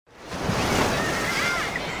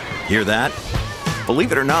Hear that?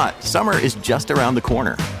 Believe it or not, summer is just around the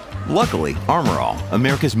corner. Luckily, Armor All,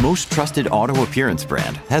 America's most trusted auto appearance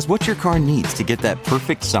brand, has what your car needs to get that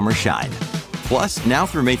perfect summer shine. Plus, now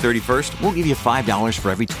through May 31st, we'll give you $5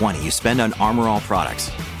 for every $20 you spend on Armor All products.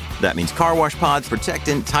 That means car wash pods,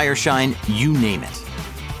 protectant, tire shine, you name it.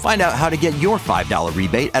 Find out how to get your $5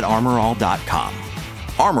 rebate at armorall.com.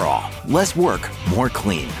 Armor All, less work, more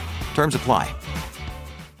clean. Terms apply.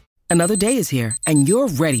 Another day is here, and you're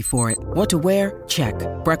ready for it. What to wear? Check.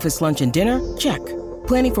 Breakfast, lunch, and dinner? Check.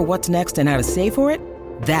 Planning for what's next and how to save for it?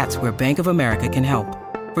 That's where Bank of America can help.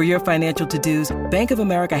 For your financial to-dos, Bank of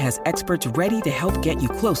America has experts ready to help get you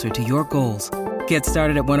closer to your goals. Get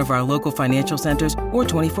started at one of our local financial centers or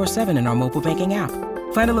 24/7 in our mobile banking app.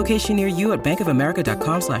 Find a location near you at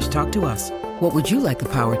bankofamerica.com/talktous. What would you like the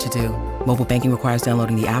power to do? Mobile banking requires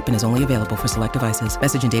downloading the app and is only available for select devices.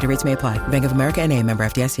 Message and data rates may apply. Bank of America N.A., member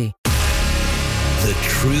FDIC. The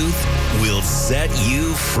truth will set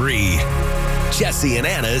you free. Jesse and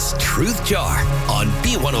Anna's Truth Jar on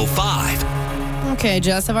B105. Okay,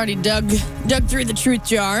 Jess, I've already dug through the truth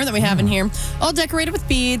jar that we have in here, all decorated with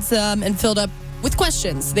beads and filled up with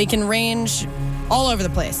questions. They can range all over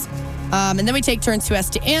the place. And then we take turns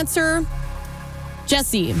to answer.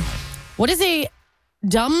 Jesse, what is a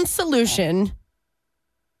dumb solution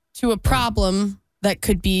to a problem that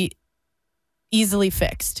could be easily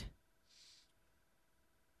fixed?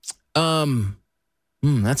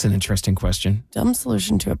 That's an interesting question. Dumb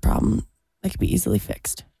solution to a problem that could be easily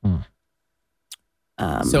fixed.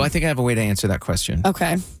 So I think I have a way to answer that question.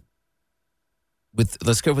 Okay.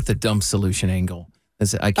 Let's go with the dumb solution angle.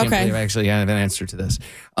 I can't believe I actually have an answer to this.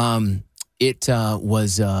 It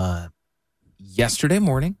was yesterday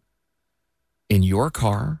morning in your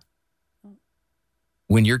car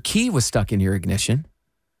when your key was stuck in your ignition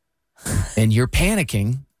and you're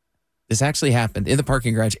panicking. This actually happened in the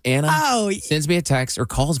parking garage. Anna sends me a text or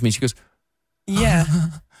calls me. She goes, yeah.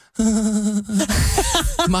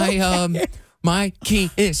 My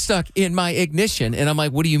key is stuck in my ignition. And I'm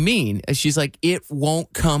like, what do you mean? And she's like, it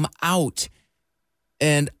won't come out.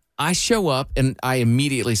 And I show up and I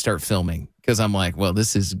immediately start filming because I'm like, well,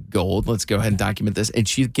 this is gold. Let's go ahead and document this. And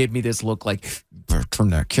she gave me this look like, turn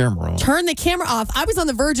that camera off. Turn the camera off. I was on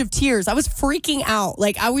the verge of tears. I was freaking out.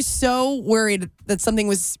 Like, I was so worried that something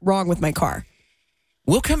was wrong with my car.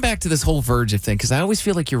 We'll come back to this whole verge of thing because I always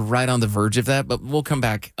feel like you're right on the verge of that, but we'll come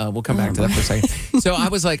back. We'll come back to that for a second. So I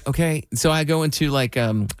was like, okay. So I go into like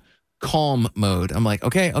calm mode. I'm like,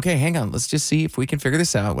 okay, hang on. Let's just see if we can figure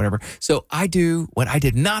this out, whatever. So I do what I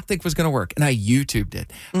did not think was going to work, and I YouTubed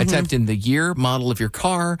it. I typed in the year, model of your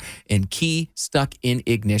car, and key stuck in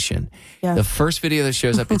ignition. Yeah. The first video that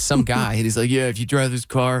shows up, it's some guy, and he's like, yeah, if you drive this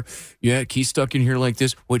car, key stuck in here like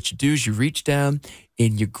this, what you do is you reach down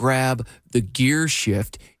and you grab the gear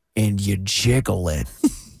shift and you jiggle it.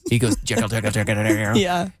 He goes, jiggle.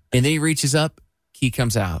 Yeah. And then he reaches up, key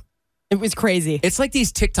comes out. It was crazy. It's like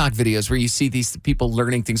these TikTok videos where you see these people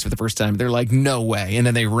learning things for the first time. They're like, no way. And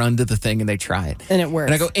then they run to the thing and they try it. And it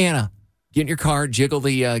works. And I go, Anna, get in your car, jiggle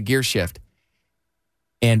the gear shift.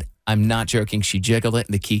 And I'm not joking. She jiggled it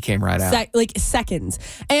and the key came right out. Like seconds.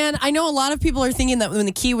 And I know a lot of people are thinking that when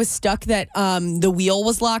the key was stuck that the wheel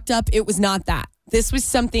was locked up. It was not that. This was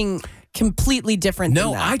something completely different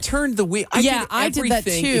than that. I turned the wheel. I did that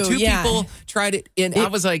too. Two people tried it, and I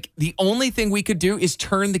was like, the only thing we could do is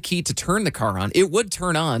turn the key to turn the car on. It would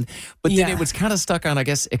turn on, but then it was kind of stuck on, I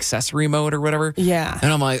guess, accessory mode or whatever. Yeah.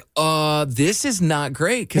 And I'm like, this is not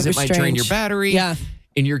great because it might drain your battery. Yeah.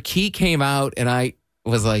 And your key came out, and I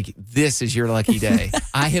was like, this is your lucky day.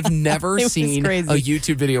 I have never seen a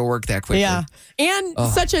YouTube video work that quickly. Yeah. And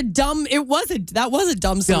such a dumb, that was a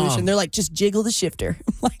dumb solution. They're like, just jiggle the shifter.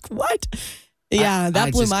 I'm like, what? Yeah,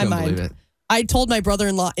 that blew my mind. I told my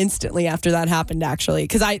brother-in-law instantly after that happened, actually,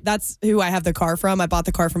 because that's who I have the car from. I bought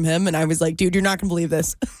the car from him, and I was like, dude, you're not going to believe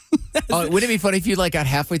this. Wouldn't it be funny if you got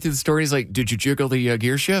halfway through the story, he's like, did you jiggle the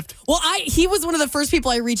gear shift? Well, he was one of the first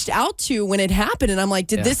people I reached out to when it happened, and I'm like,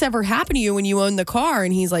 did this ever happen to you when you owned the car?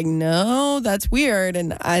 And he's like, no, that's weird.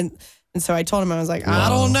 And so I told him, I was like, I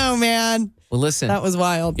don't know, man. Well, listen. That was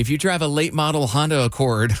wild. If you drive a late model Honda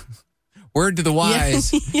Accord, word to the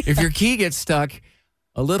wise, if your key gets stuck,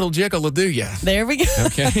 a little jiggle will do ya. There we go.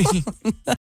 Okay.